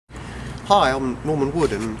Hi, I'm Norman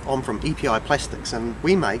Wood and I'm from EPI Plastics, and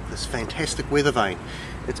we make this fantastic Weathervane.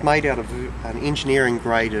 It's made out of an engineering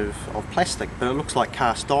grade of plastic, but it looks like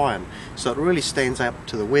cast iron, so it really stands up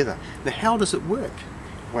to the weather. Now how does it work?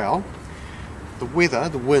 Well, the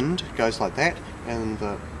wind goes like that, and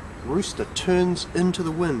the rooster turns into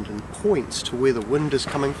the wind and points to where the wind is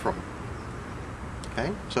coming from.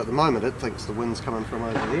 Okay, so at the moment it thinks the wind's coming from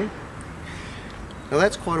over there. Now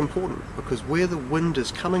that's quite important, because where the wind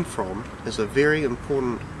is coming from is a very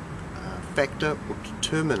important factor or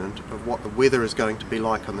determinant of what the weather is going to be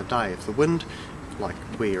like on the day. If the wind, like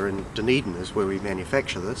we're in Dunedin is where we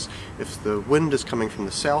manufacture this, if the wind is coming from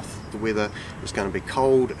the south, the weather is going to be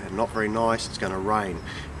cold and not very nice, it's going to rain.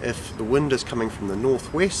 If the wind is coming from the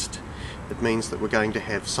northwest, it means that we're going to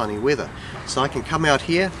have sunny weather. So I can come out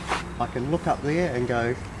here, I can look up there and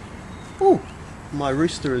go, oh, my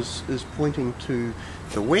rooster is pointing to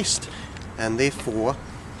the west, and therefore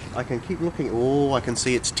I can keep looking. Oh, I can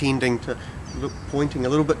see it's tending to pointing a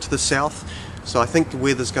little bit to the south, so I think the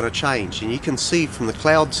weather's going to change. And you can see from the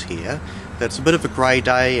clouds here that it's a bit of a grey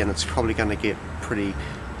day, and it's probably going to get pretty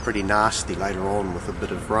nasty later on with a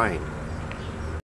bit of rain.